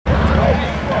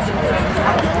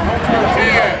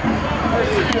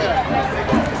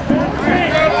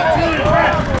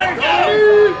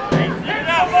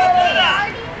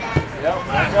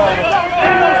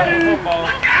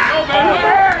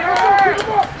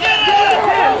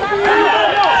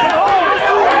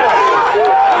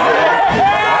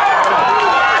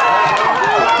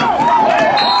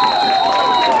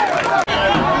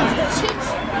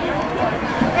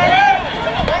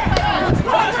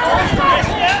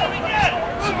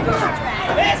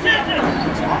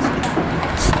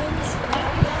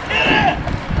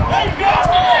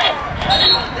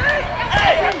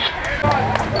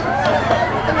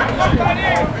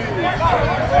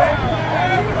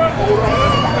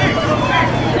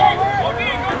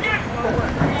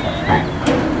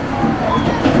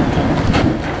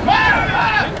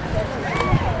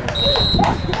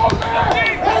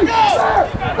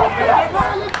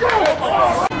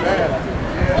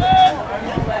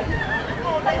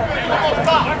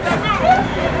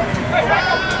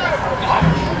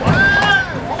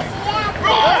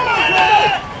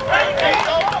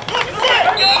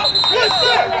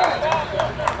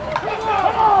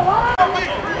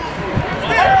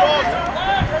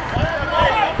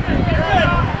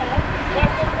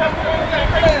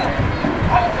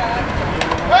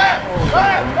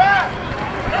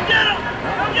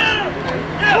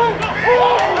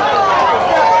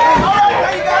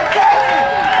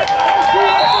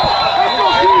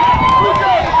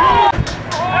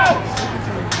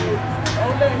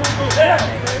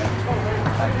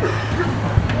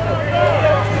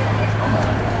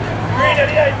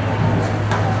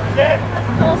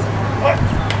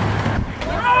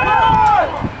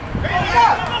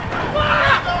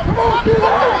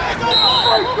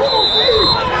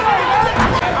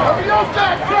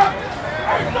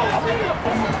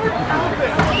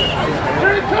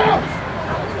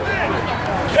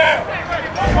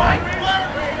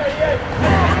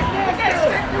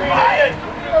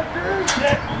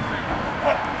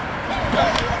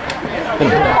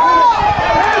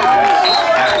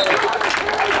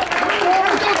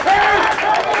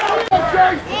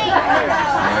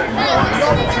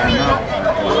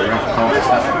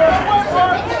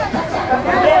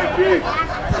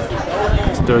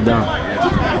third down.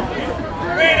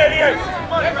 Green 88.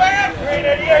 Green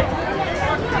 88.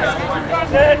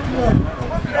 Dead.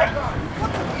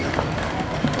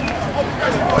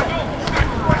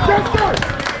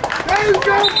 There you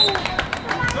go.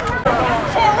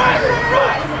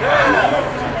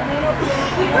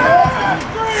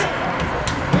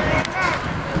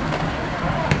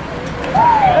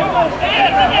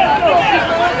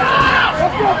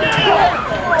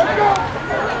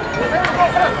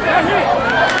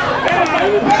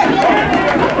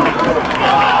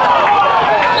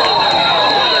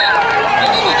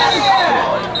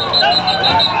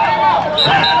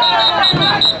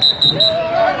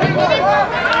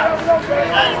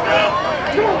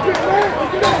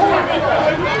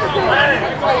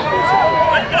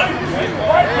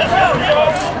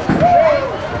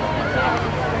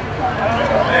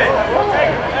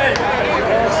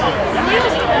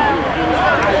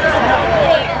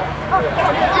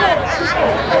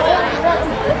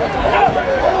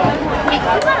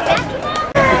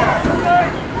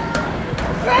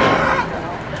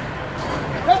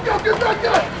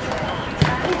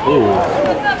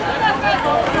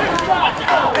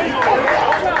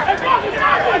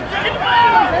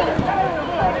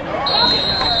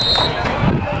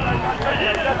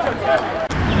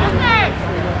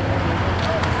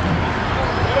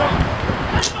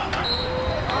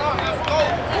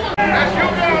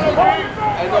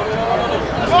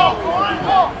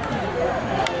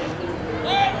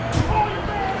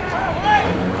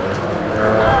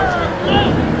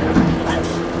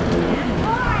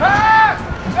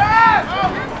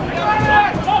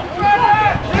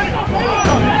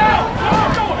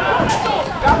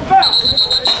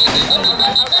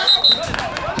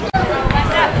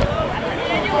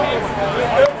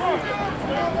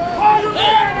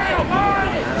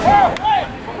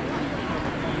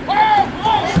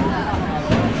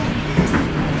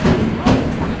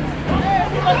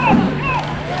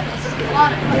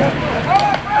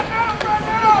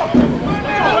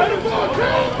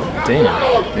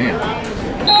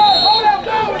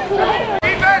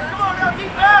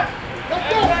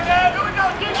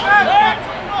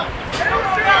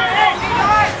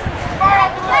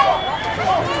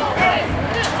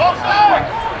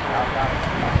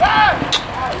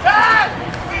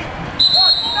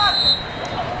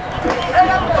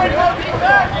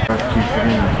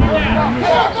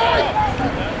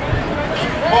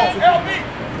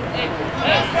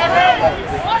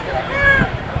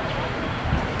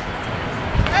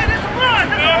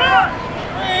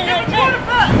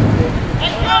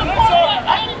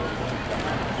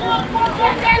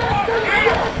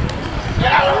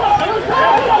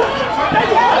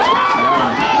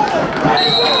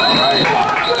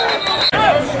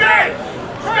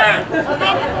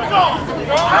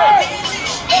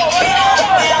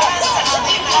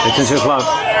 It's 2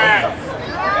 o'clock.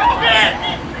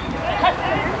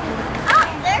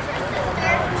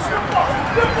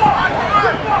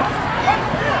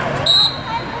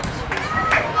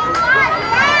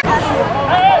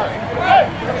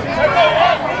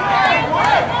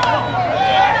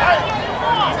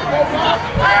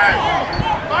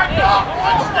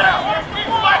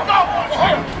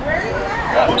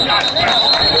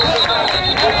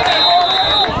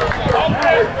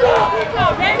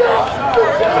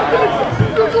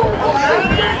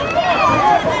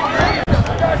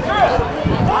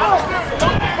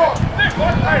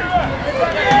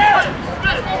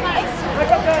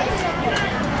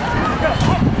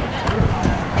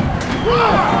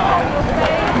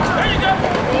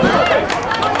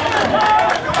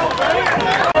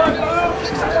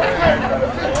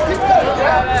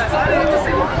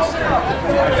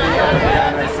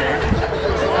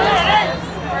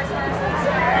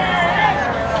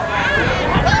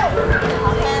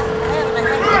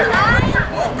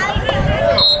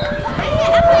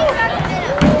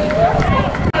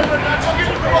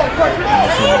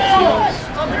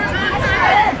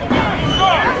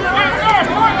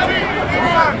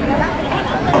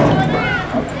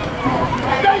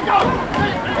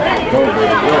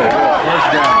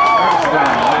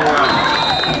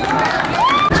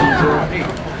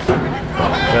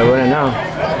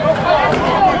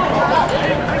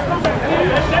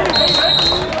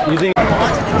 You think?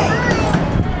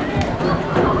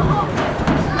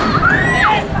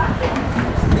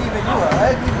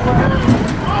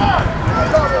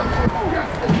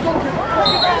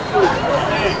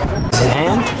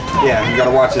 Hand? Yeah, you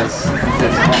gotta watch his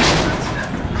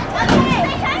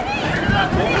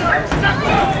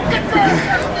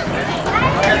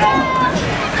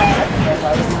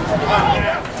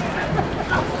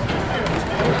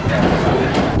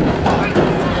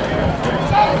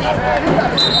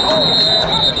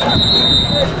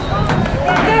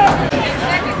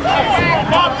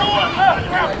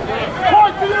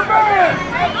to your man!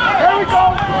 Here we go!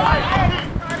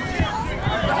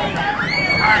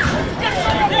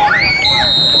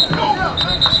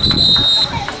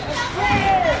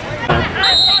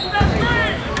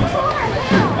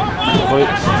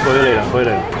回来了，回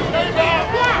来了。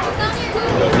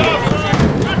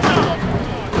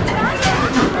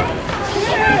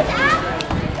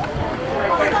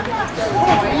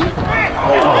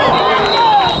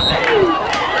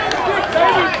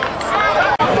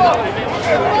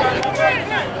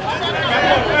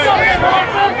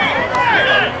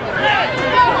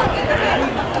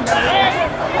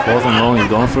Fourth and long, he's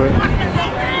going for it.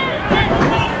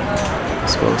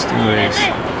 Let's go, Stingrays.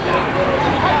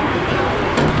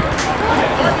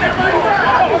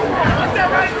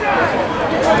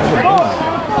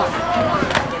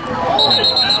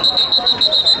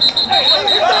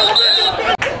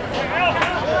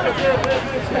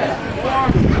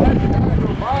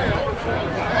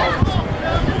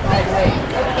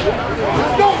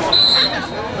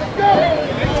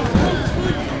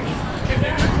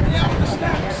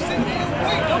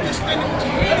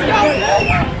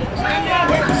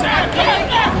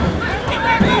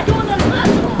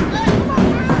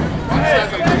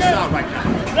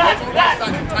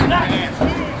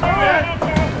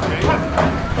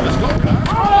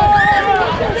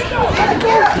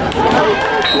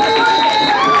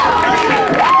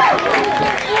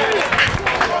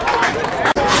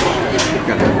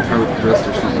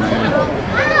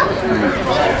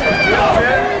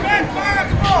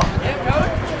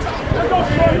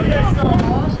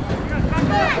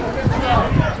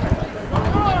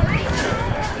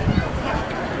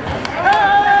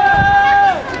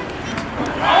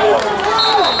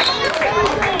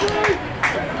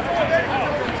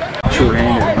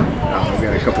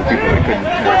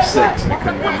 Six, and they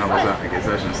couldn't come help us out in the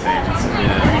concession stages.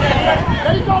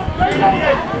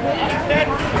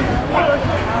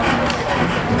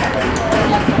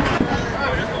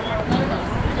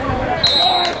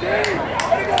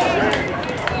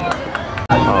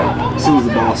 As soon as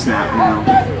the ball snapped now.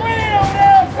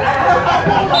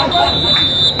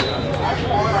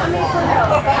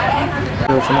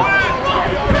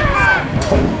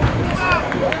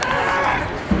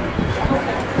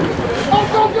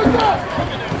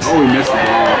 Oh, we missed the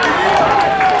ball.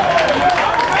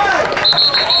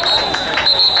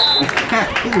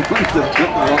 He went to jump the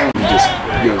ball and just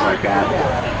goes like that.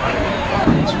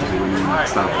 That's usually when you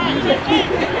stop the music.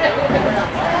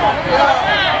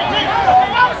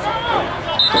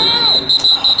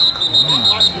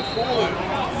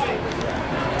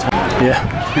 Yeah.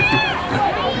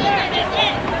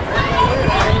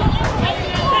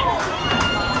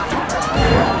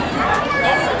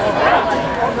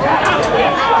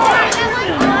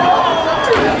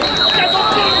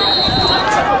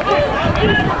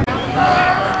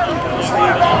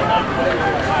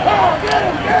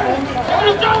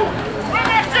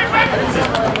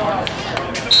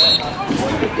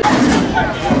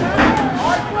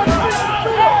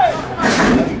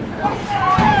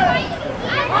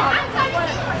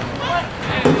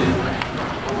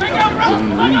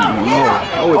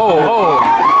 Oh!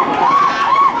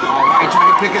 I tried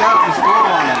to pick it up and score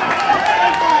on it.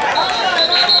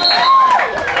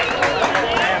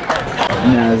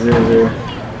 Nah, 0-0.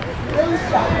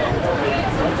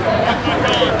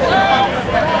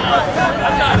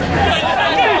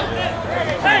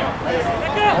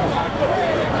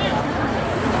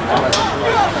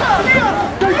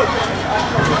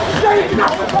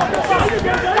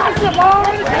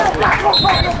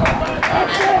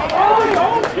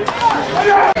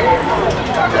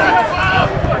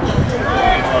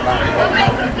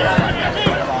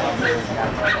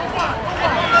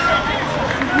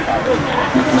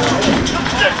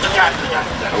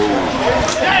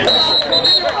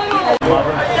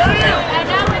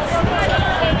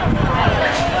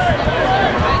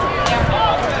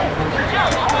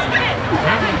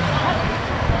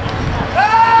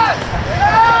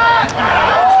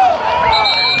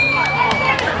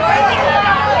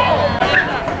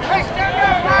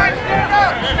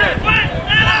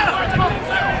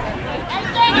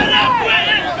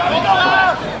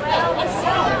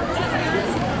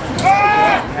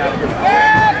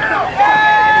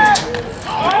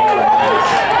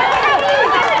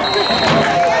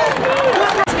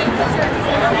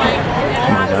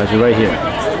 You're right here.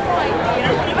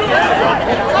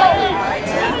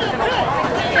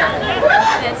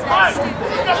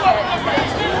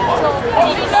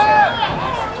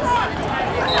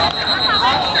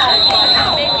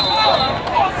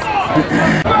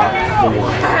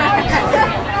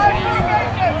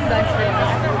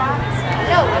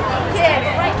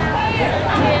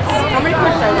 How many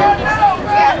questions?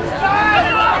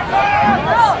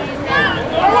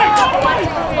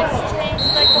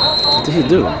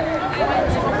 do.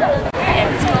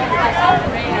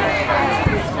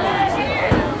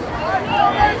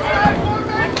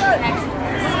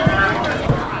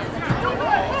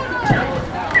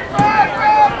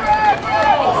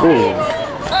 Ooh.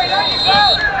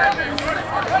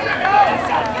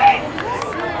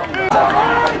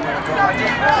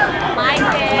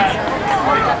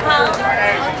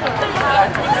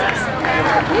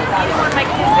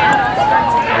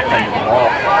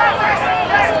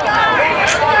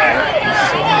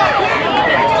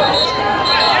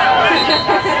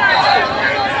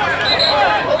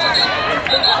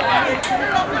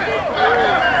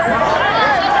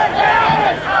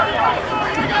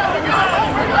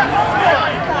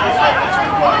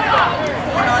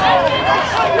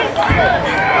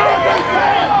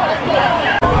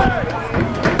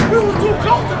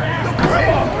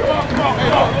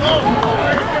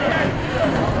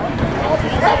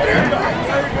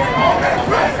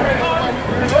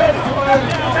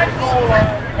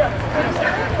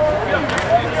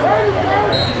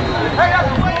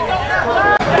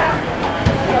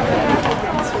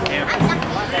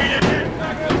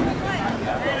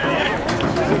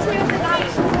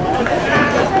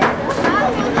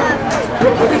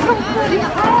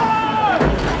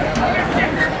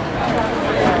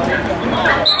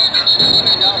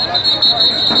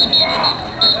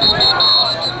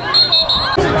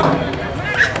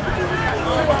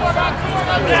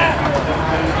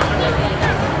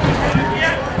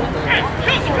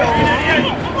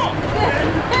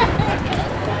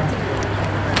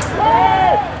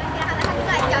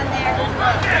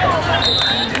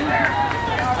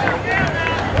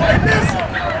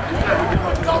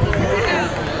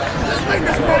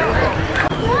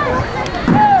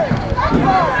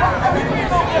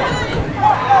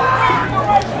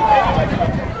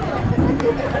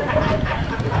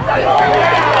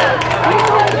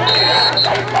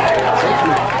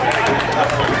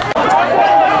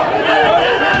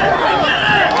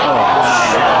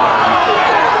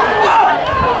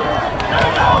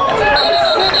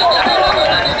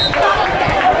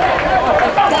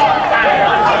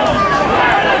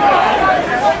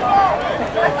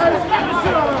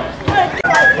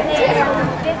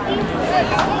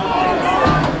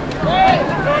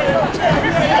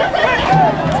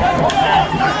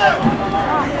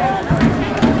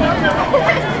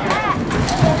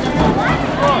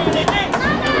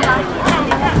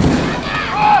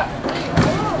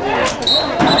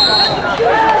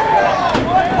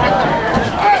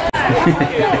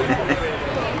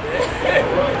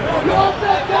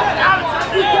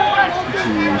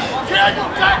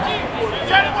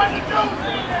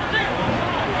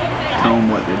 Tell them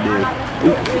what to do.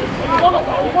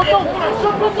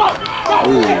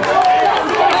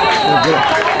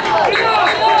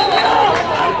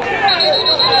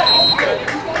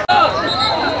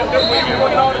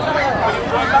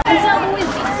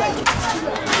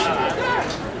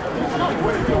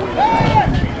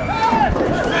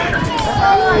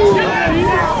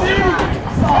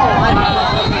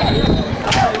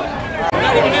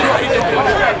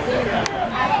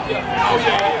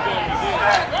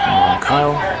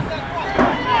 Kyle.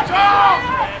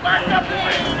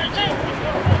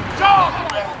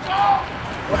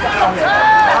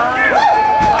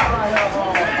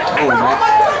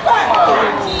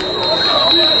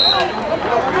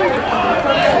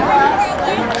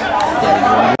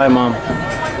 Bye, Mom.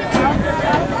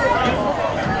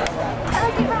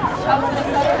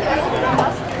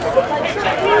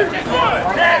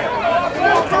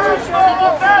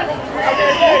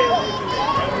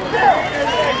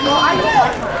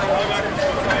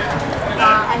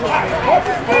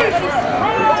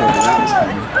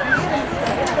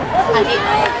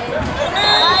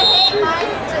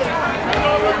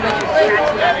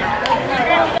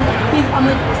 I'm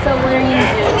like, so what are you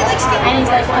gonna do? And he's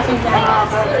like watching down.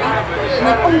 I'm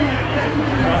like, oh,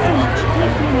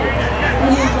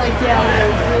 and he's like, yeah,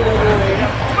 really.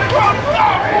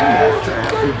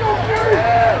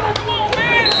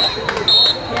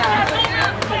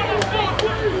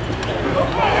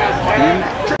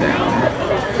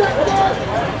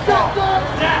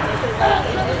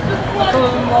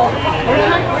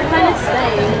 We're kind of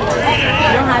staying. You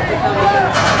don't have to come again.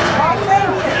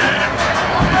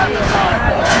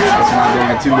 It's not going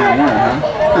to 2-1, huh?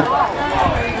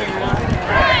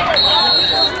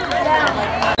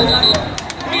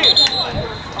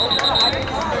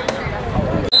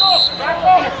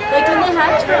 Like when they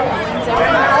have trail ones, but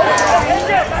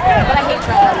I hate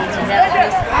trail ones. I just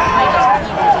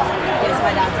because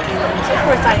my dad to do them. So of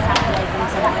course I have to like them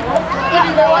sometimes.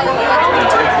 Even though I like them.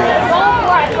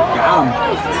 Got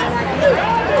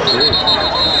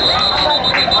him.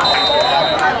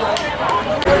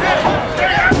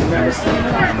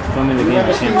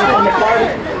 the same thing.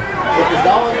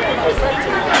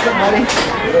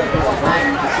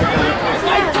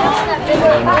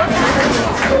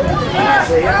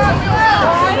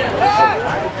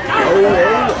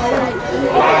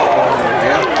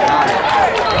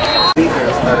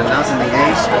 Start announcing the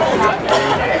game.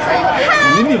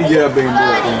 You need to get up there and do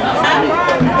it.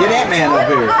 Get that man up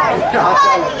here.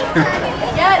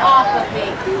 Get off of me.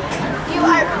 You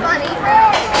are funny.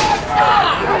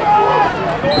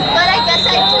 But I guess I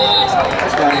do.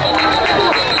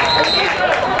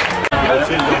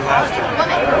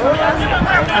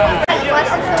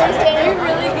 Are you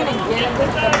really gonna get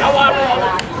with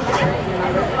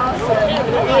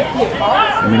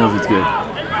Let me know if it's good.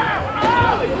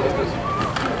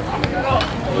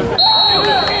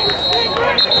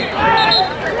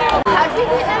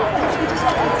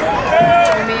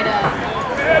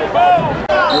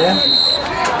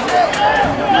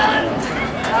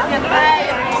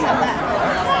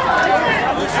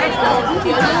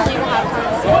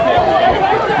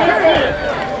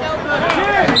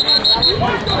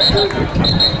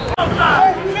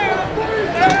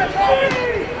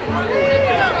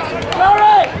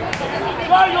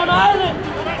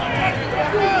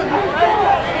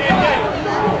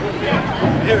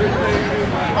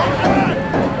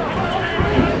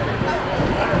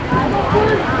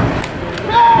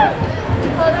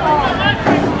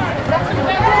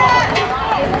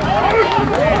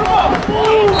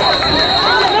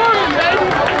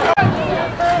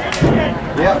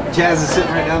 Yep, Jazz is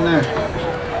sitting right down there.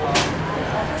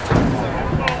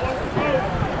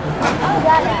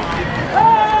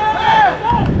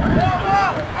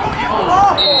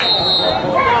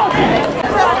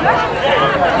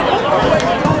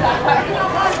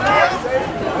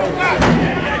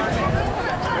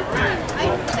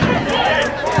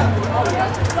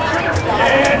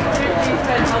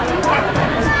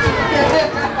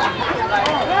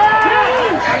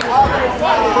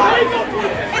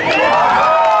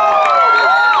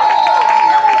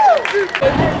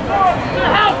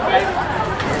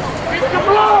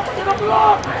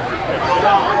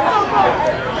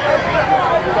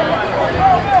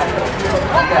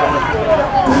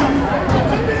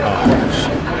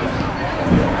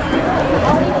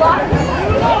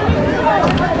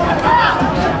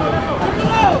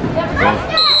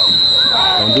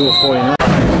 Don't do it for you now.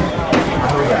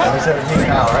 Number 17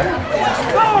 now, right?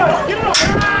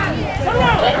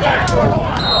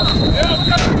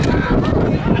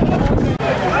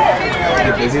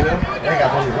 Get busy though? Yeah, I got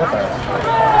busy real fast.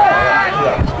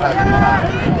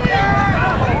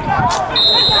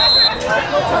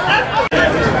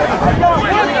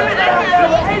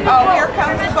 Oh, here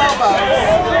comes Bobo.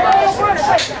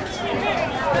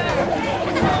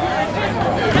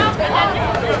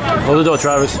 Hold the door,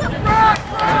 Travis.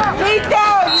 Lead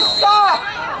down, you suck!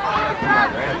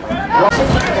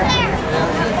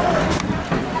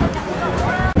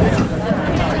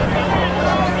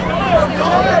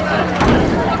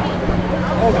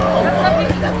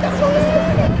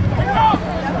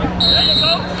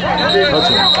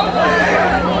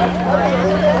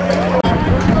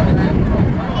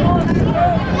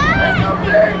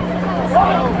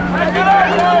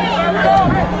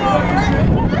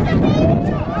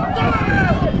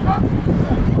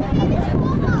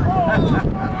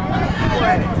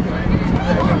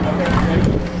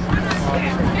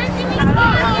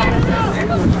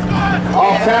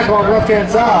 Off tackle on left hand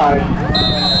side.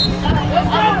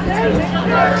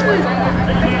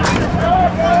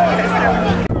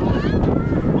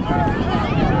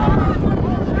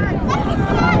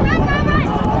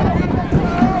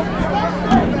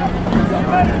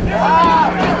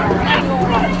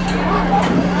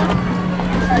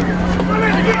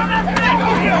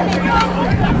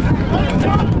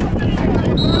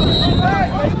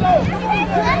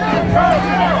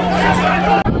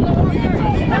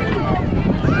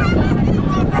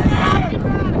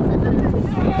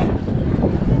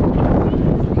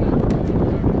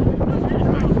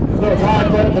 Little wide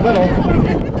play in the middle,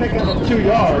 pick up 2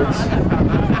 yards.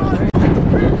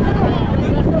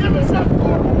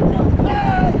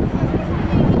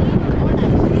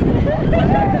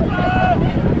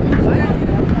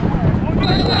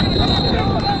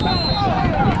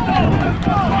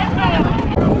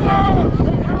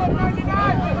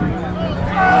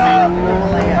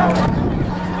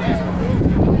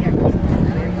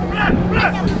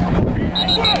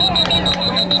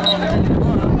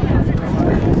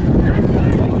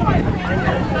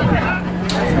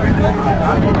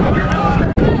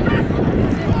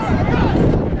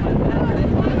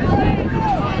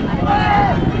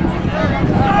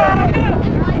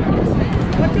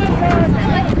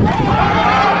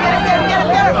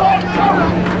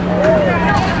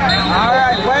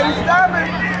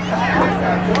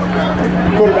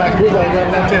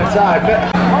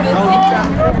 outside.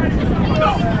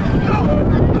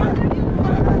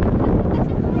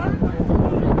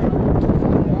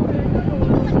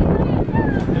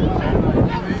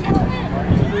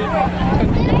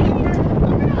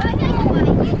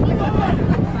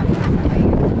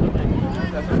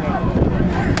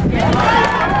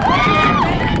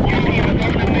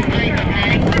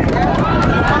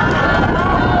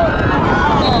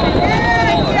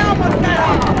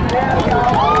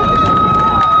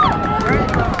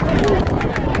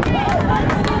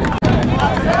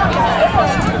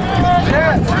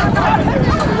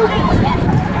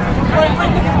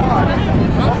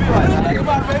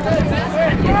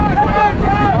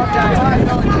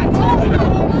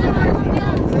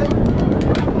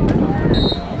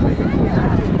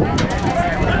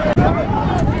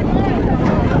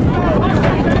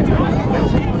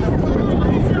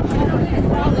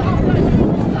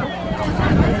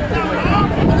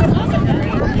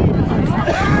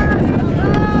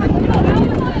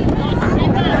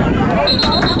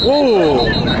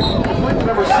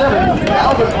 Number 7,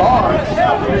 Albert Barnes.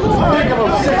 Think of a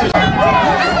 6.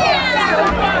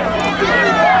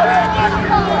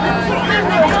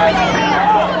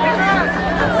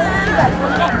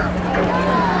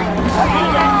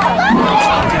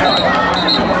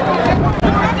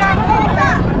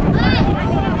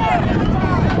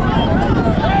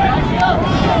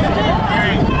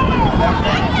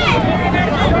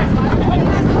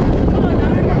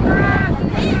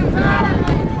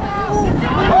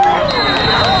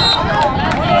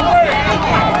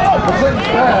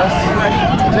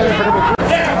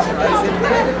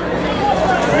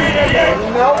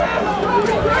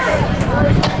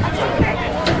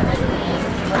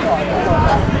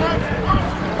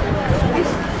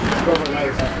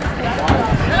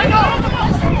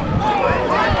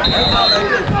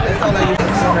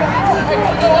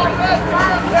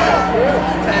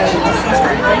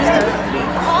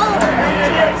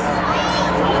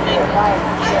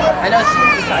 I know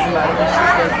she's talking about it, but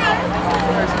she's good.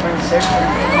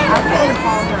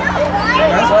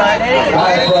 That's right.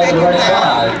 Right flag, right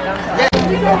side.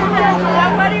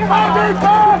 Everybody hold your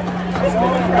back!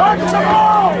 Watch the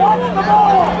ball! Watch the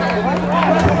ball!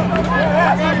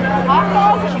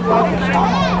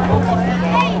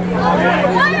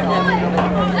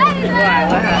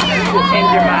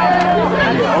 Change your mind.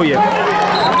 Oh, yeah.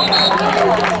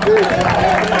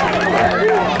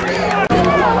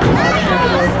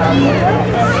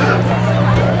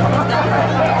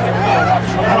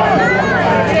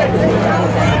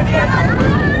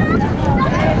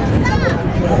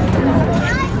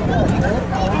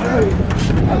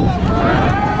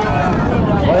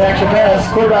 Play action pass.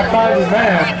 Quarterback finds his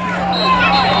man.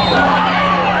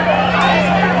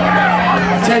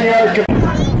 10-yard.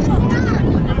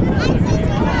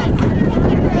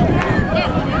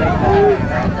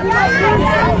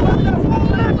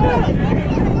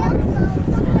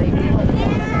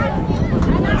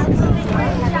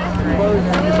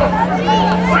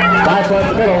 5 foot in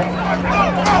the middle.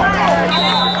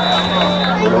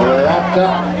 Wrapped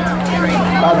up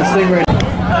by the Stingrays.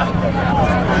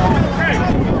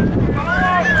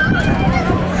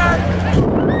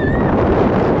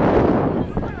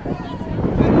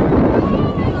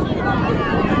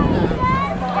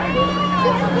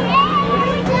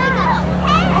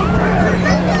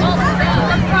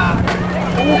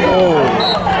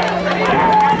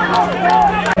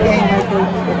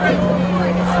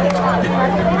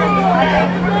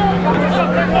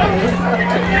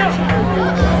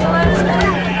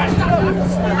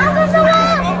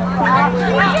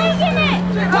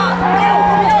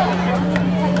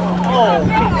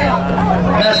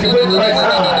 Pass complete to the right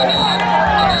side.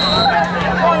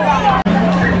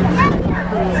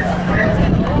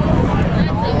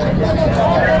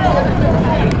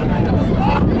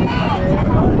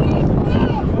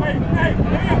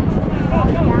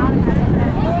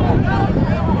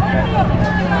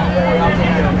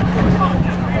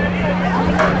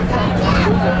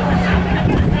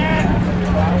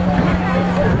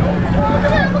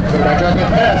 Quarterback dropping the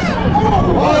pass.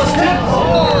 Ball tipped.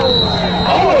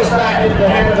 Almost back into the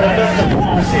hand of the defensive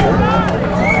receiver.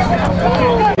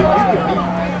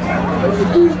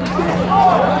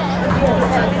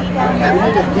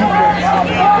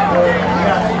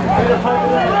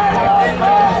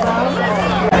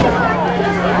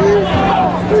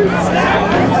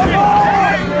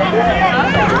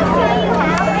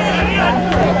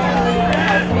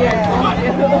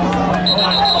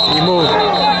 You move.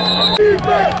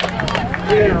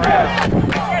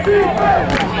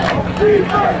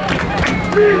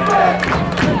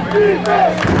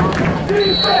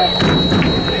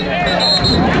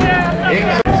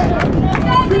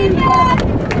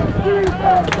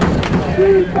 Ball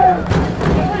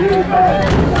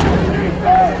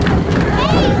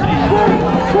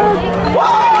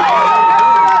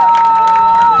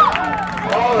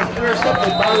is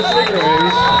intercepted by the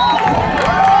Stingrays.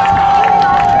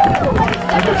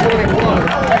 Number 21,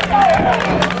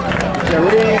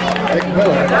 Jerry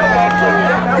McMillan.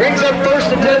 Brings up first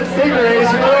and 10 Stingrays,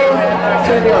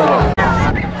 0-1.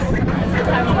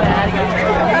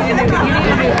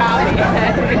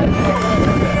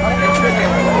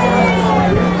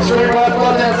 Starting left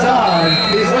on that side.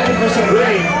 He's looking for some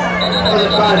green.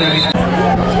 Doesn't find any.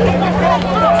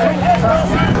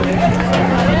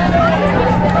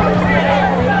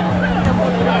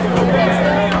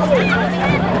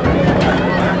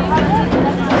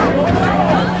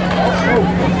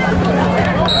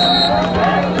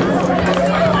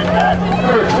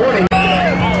 Number 20.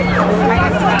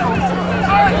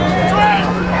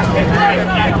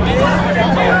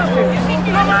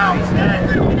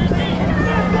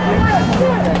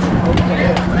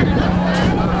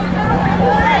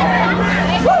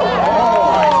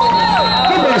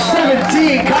 Number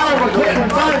 17, Kyle McClinton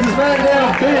finds his man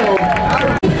downfield.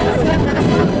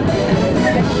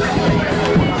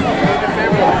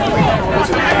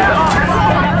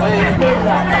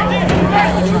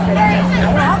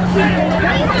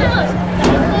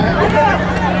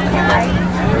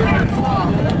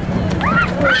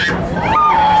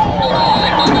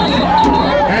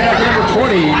 And at number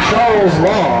 20, Charles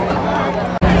Long.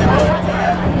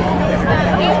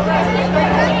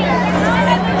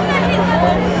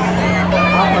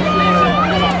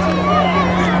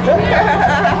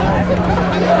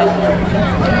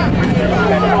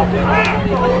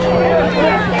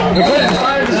 McClinton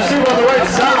finds his receiver on the right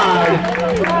side.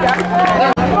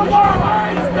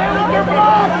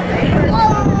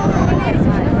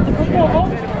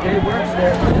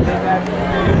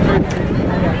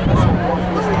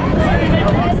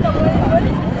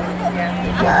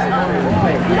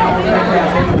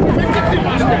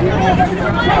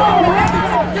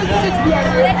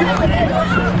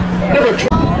 Number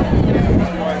 20.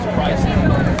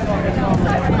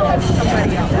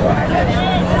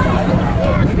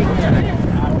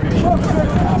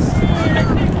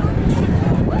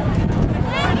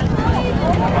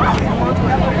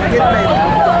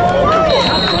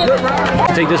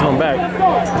 Take this one back.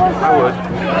 I would.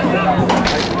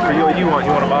 For you, what you want?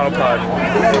 You want a bottle pod?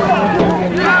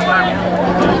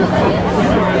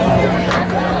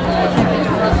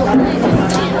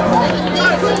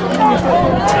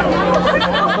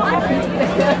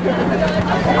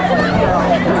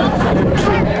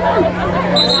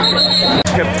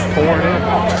 Kept pouring in.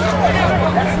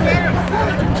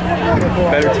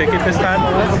 Better ticket this time?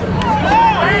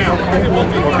 More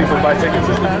people buy tickets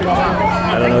this time?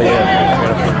 I don't know yet.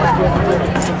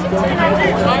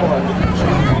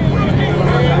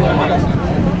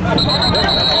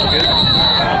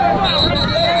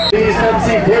 Please have a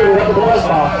seat here. We're up at the bus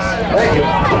box. Thank you.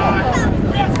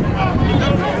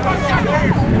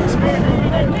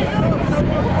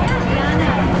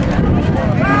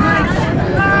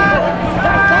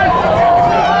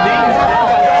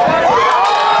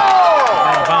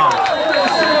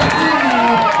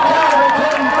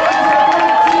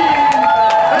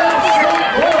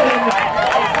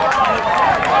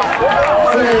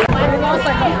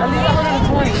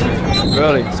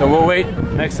 Really? So we'll wait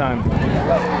next time.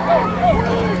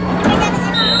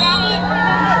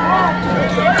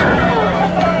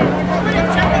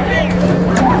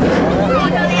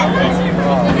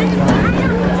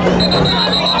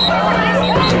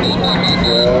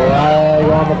 Flag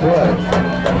on the play.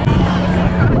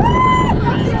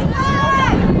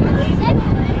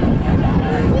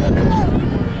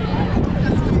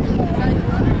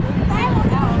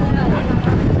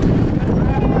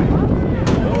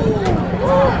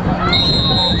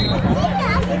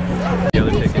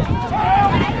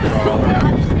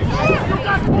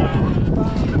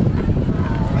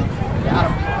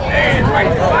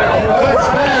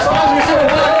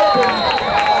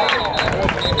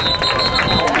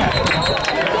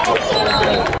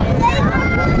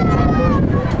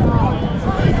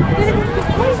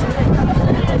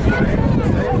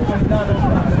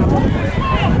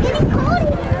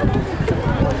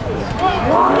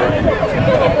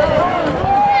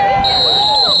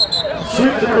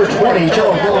 Shoot number 20,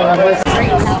 Joe Miller on this.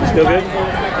 Still good?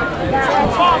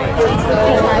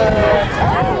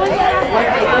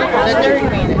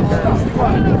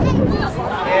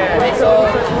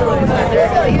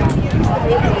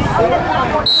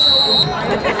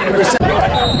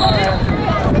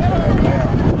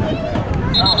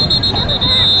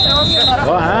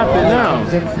 What happened now?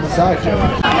 Inside, Joe.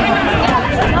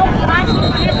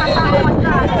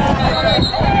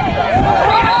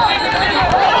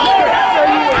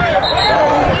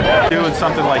 Doing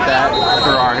something like that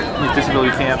for our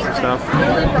disability camps and stuff.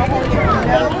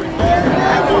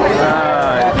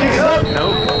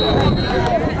 Nope.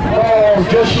 Oh,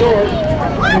 just short.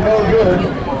 No good.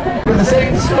 For the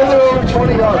sake of spiller over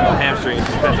 20 yards. Hamstring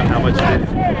depends on how much you did.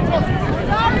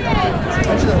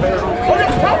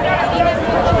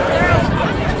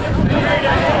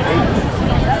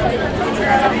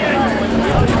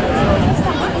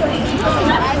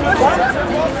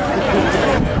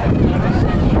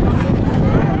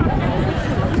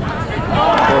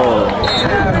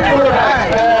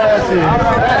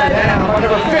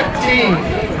 Number 15.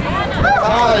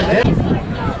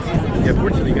 Yeah,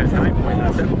 fortunately you got 9 point,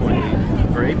 not 7 point lead,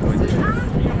 or 8 point lead.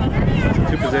 It's a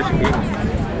 2-possession game.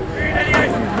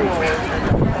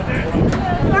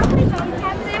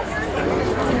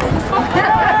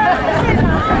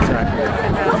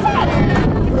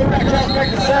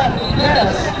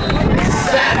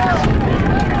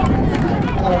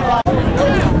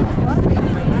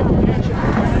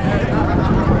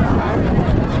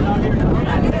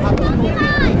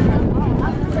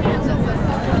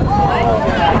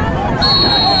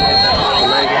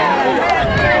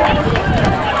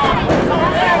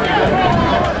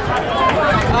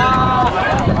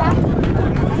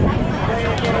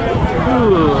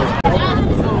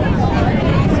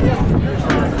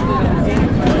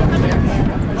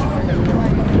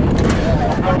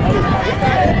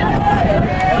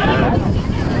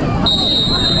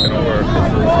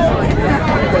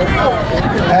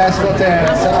 Pass left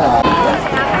hand side.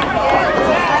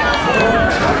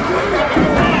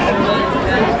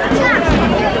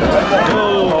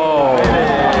 Oh, it's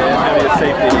gonna be a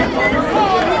safety.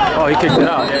 Oh, he kicked it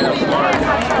out. Yeah, smart.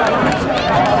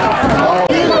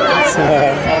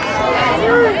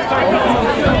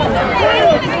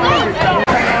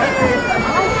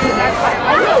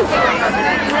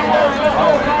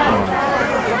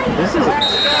 This is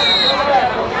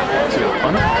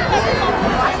fun.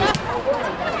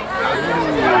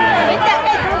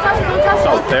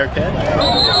 Oh, fair catch.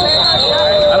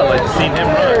 I'd have liked to see him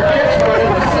run.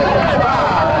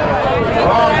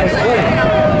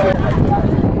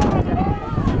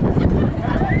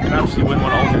 And obviously you wouldn't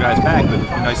want to hold your guys back, but it'd be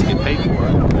nice to get paid for it.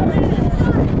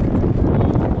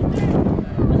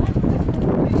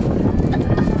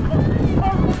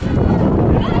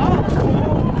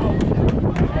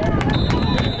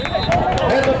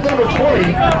 Head up number 20.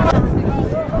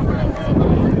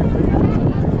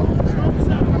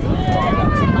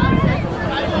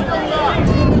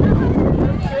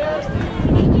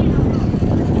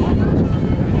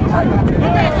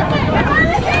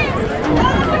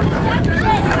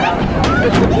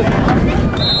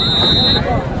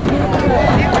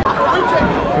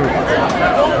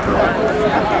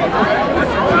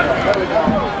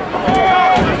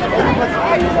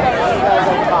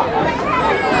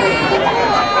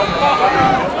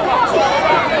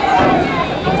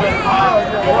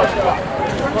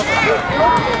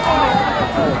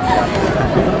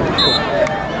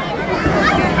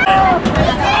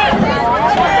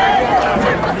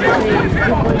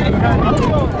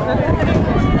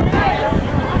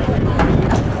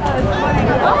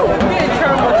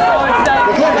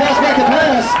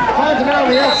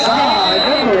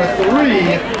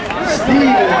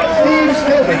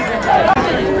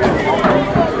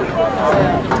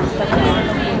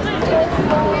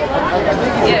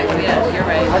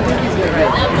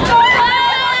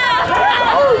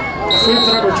 Sweeps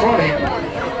to number 20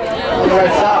 on the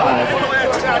right side.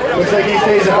 Looks like he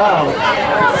stays about.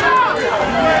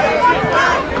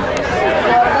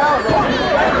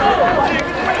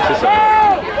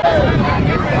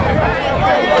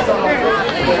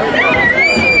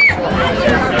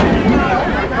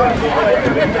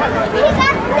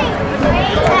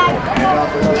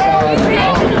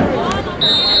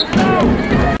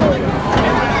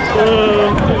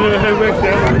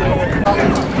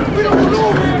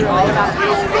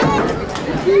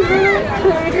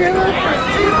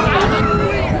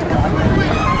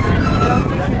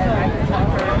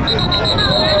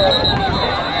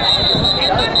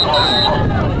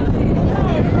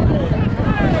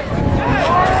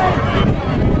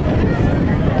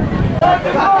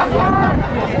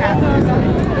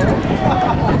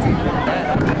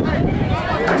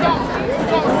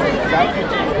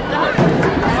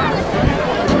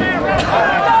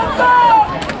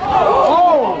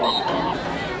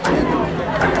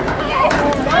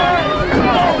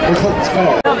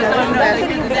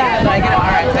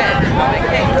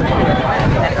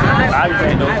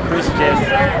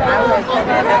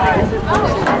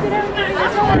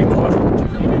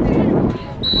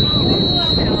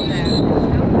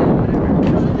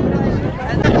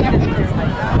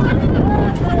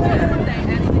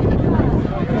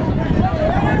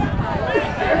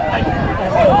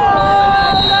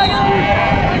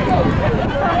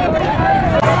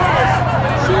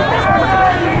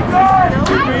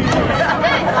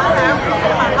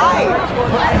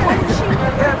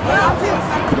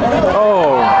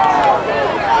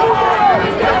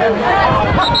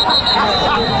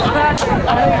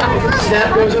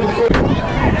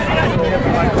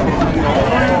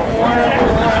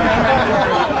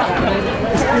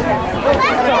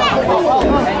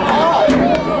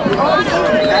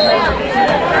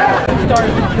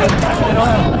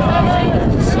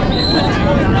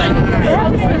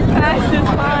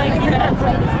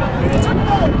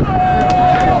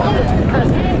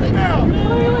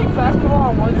 Basketball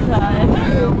on one side.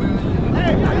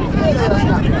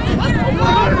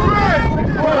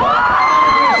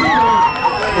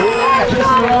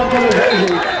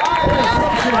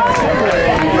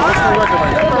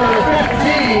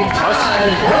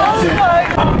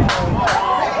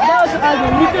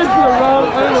 We just the wrong,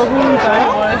 I don't know who that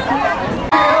was.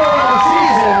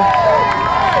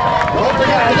 Don't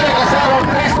forget to check us out on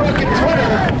Facebook and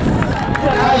Twitter.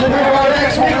 As we move on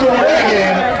next week to a big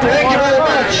game. Thank you very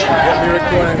much.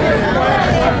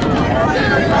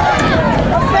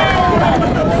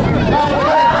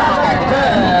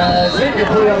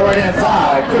 Incomplete on the right hand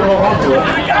side. Couldn't hold on to it.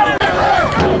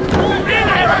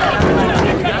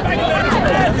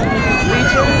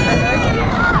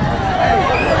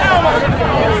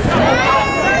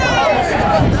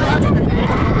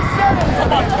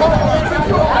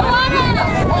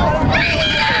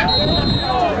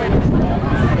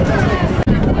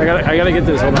 I gotta get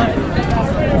this. Hold on.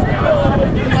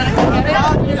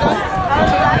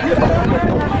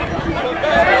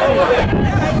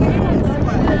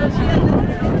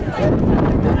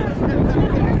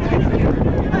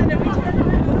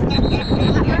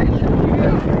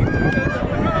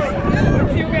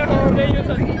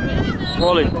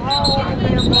 Rolling.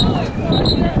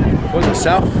 Was it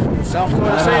South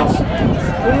Florida Saints?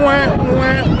 Wah,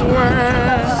 wah, wah.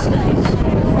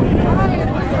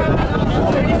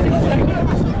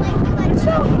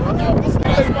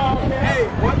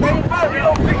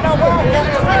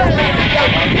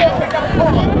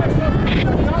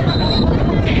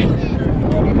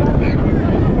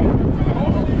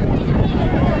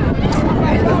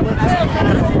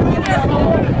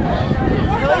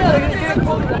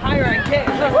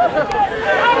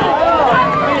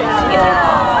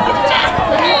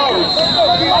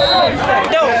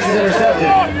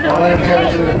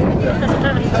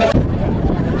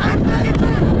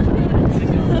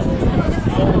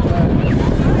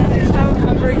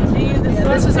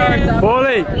 This is our double.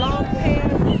 Bully. Long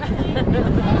pants.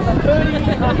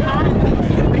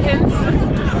 Pants.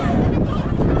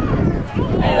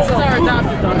 This is our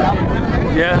adopted dog.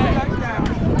 Yeah.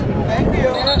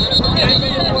 Thank you.